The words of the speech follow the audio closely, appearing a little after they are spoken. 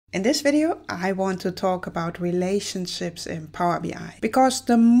In this video, I want to talk about relationships in Power BI, because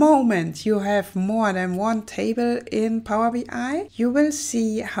the moment you have more than one table in Power BI, you will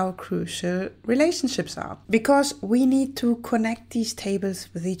see how crucial relationships are, because we need to connect these tables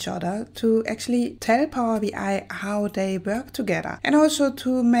with each other to actually tell Power BI how they work together, and also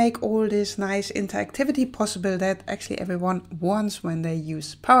to make all this nice interactivity possible that actually everyone wants when they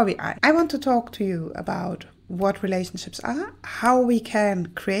use Power BI. I want to talk to you about what relationships are, how we can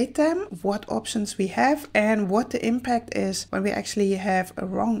create them, what options we have, and what the impact is when we actually have a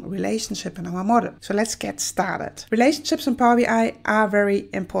wrong relationship in our model. So let's get started. Relationships in Power BI are very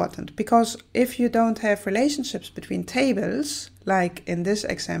important, because if you don't have relationships between tables, like in this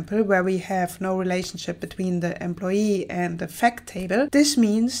example where we have no relationship between the employee and the fact table, this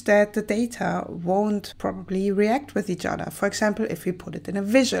means that the data won't probably react with each other. For example, if we put it in a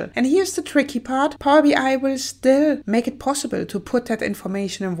visual. And here's the tricky part. Power BI will still make it possible to put that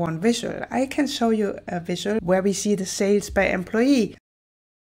information in one visual. I can show you a visual where we see the sales by employee.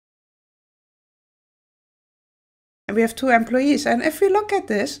 And we have two employees, and if we look at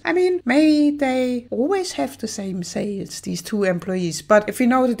this, I mean, maybe they always have the same sales, these two employees, but if we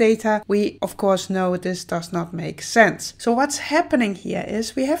know the data, we of course know this does not make sense. So what's happening here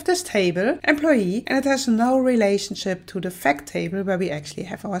is we have this table, employee, and it has no relationship to the fact table where we actually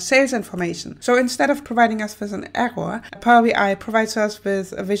have our sales information. So instead of providing us with an error, Power BI provides us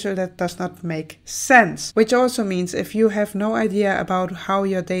with a visual that does not make sense, which also means if you have no idea about how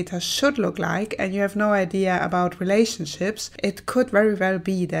your data should look like, and you have no idea about relationships, it could very well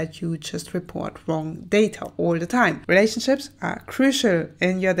be that you just report wrong data all the time. Relationships are crucial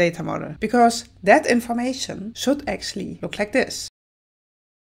in your data model, because that information should actually look like this.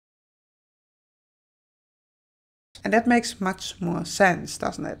 And that makes much more sense,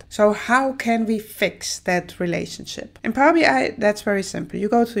 doesn't it? So how can we fix that relationship? In Power BI, that's very simple. You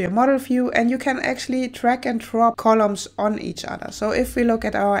go to your model view and you can actually drag and drop columns on each other. So if we look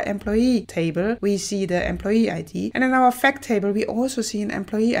at our employee table, we see the employee ID. And in our fact table, we also see an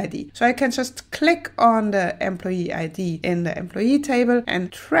employee ID. So I can just click on the employee ID in the employee table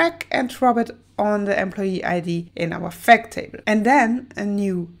and drag and drop it on the employee ID in our fact table. And then a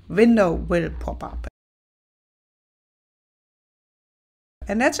new window will pop up.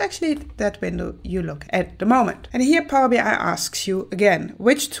 And that's actually that window you look at the moment. And here Power BI asks you again,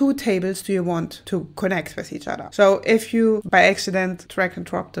 which two tables do you want to connect with each other? So if you by accident drag and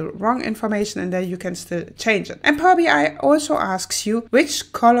drop the wrong information in there, you can still change it. And Power BI also asks you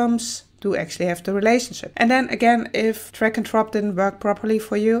which columns do actually have the relationship. And then again, if drag and drop didn't work properly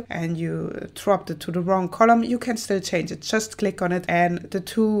for you and you dropped it to the wrong column, you can still change it. Just click on it and the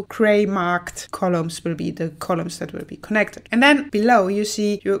two gray marked columns will be the columns that will be connected. And then below you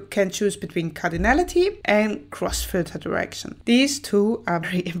see you can choose between cardinality and cross filter direction. These two are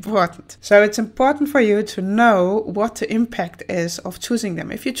very important. So it's important for you to know what the impact is of choosing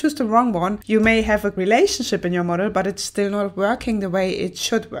them. If you choose the wrong one, you may have a relationship in your model, but it's still not working the way it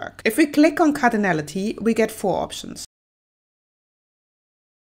should work. If we click on cardinality, we get four options.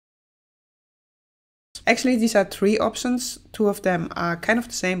 Actually, these are three options. Two of them are kind of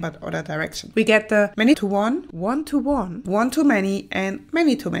the same, but other direction. We get the many to one, one to one, one to many, and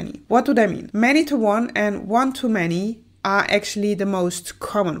many to many. What do they mean? Many to one and one to many are actually the most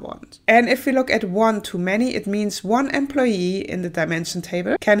common ones. And if we look at one to many, it means one employee in the dimension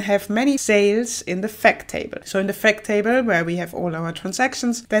table can have many sales in the fact table. So in the fact table where we have all our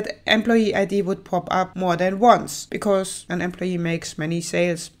transactions, that employee ID would pop up more than once, because an employee makes many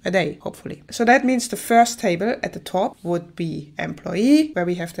sales a day, hopefully. So that means the first table at the top would be employee, where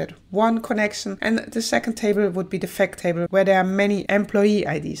we have that one connection, and the second table would be the fact table where there are many employee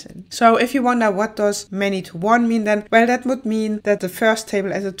IDs in. So if you wonder what does many to one mean, then well, that would mean that the first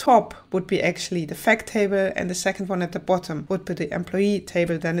table at the top would be actually the fact table, and the second one at the bottom would be the employee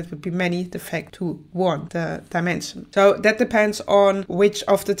table. Then it would be many, the fact to one, the dimension. So that depends on which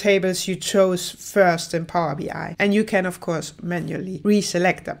of the tables you chose first in Power BI. And you can, of course, manually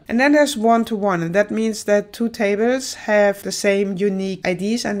reselect them. And then there's one to one, and that means that two tables have the same unique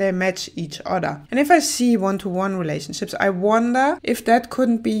IDs and they match each other. And if I see one to one relationships, I wonder if that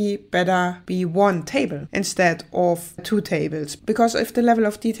couldn't be better be one table instead of two tables, because if the level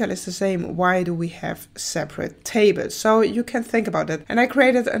of detail is the same, why do we have separate tables? So you can think about it. And I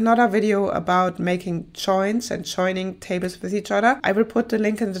created another video about making joins and joining tables with each other. I will put the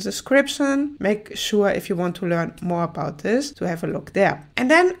link in the description. Make sure if you want to learn more about this to have a look there.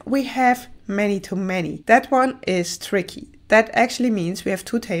 And then we have many to many. That one is tricky. That actually means we have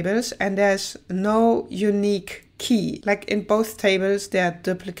two tables and there's no unique key. Like in both tables, there are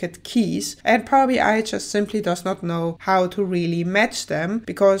duplicate keys, and Power BI just simply does not know how to really match them,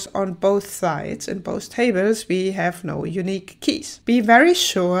 because on both sides, in both tables, we have no unique keys. Be very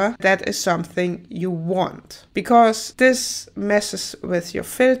sure that is something you want, because this messes with your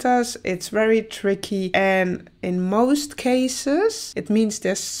filters. It's very tricky, and in most cases, it means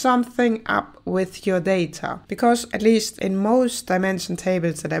there's something up with your data, because at least in most dimension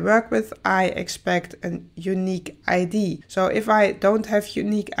tables that I work with, I expect a unique ID. So if I don't have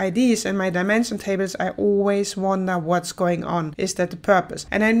unique IDs in my dimension tables, I always wonder what's going on. Is that the purpose?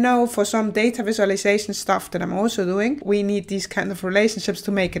 And I know for some data visualization stuff that I'm also doing, we need these kind of relationships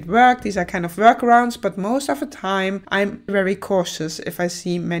to make it work. These are kind of workarounds, but most of the time I'm very cautious if I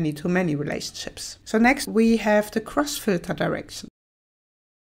see many-to-many relationships. So next we have the cross filter direction.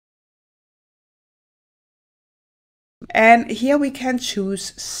 And here we can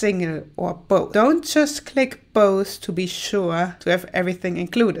choose single or both. Don't just click both to be sure to have everything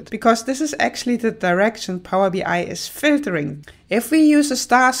included, because this is actually the direction Power BI is filtering. If we use a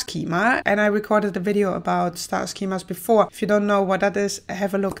star schema, and I recorded a video about star schemas before, if you don't know what that is,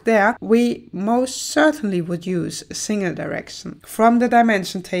 have a look there. We most certainly would use a single direction from the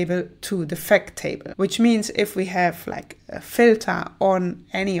dimension table to the fact table, which means if we have like a filter on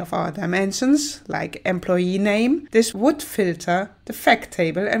any of our dimensions, like employee name, this would filter the fact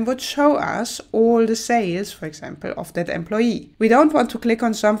table and would show us all the sales, for example, of that employee. We don't want to click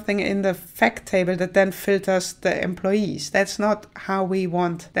on something in the fact table that then filters the employees. That's not how we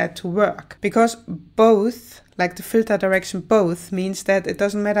want that to work, because both, like the filter direction both, means that it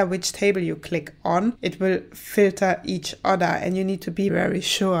doesn't matter which table you click on, it will filter each other, and you need to be very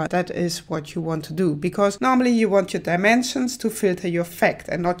sure that is what you want to do, because normally you want your dimensions to filter your fact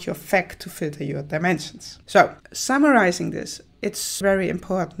and not your fact to filter your dimensions. So summarizing this, it's very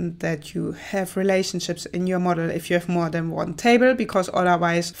important that you have relationships in your model if you have more than one table, because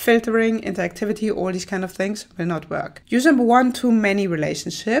otherwise filtering, interactivity, all these kind of things will not work. Use a one-to-many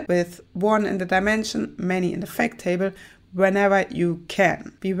relationship with one in the dimension, many in the fact table, whenever you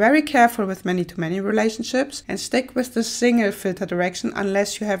can. Be very careful with many-to-many relationships and stick with the single filter direction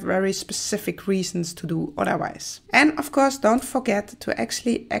unless you have very specific reasons to do otherwise. And of course, don't forget to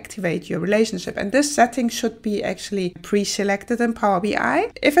actually activate your relationship. And this setting should be actually pre-selected in Power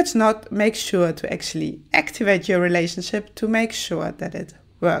BI. If it's not, make sure to actually activate your relationship to make sure that it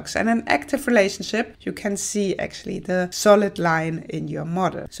works. And an active relationship, you can see actually the solid line in your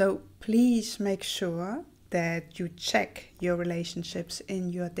model. So please make sure that you check your relationships in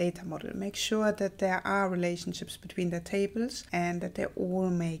your data model. Make sure that there are relationships between the tables and that they all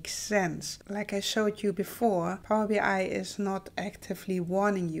make sense. Like I showed you before, Power BI is not actively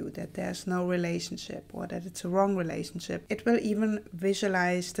warning you that there's no relationship or that it's a wrong relationship. It will even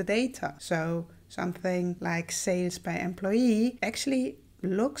visualize the data. So something like sales by employee actually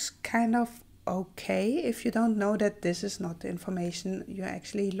looks kind of okay if you don't know that this is not the information you're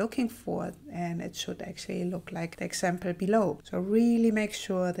actually looking for, and it should actually look like the example below. So really make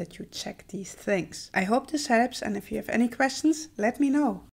sure that you check these things. I hope this helps, and if you have any questions, let me know.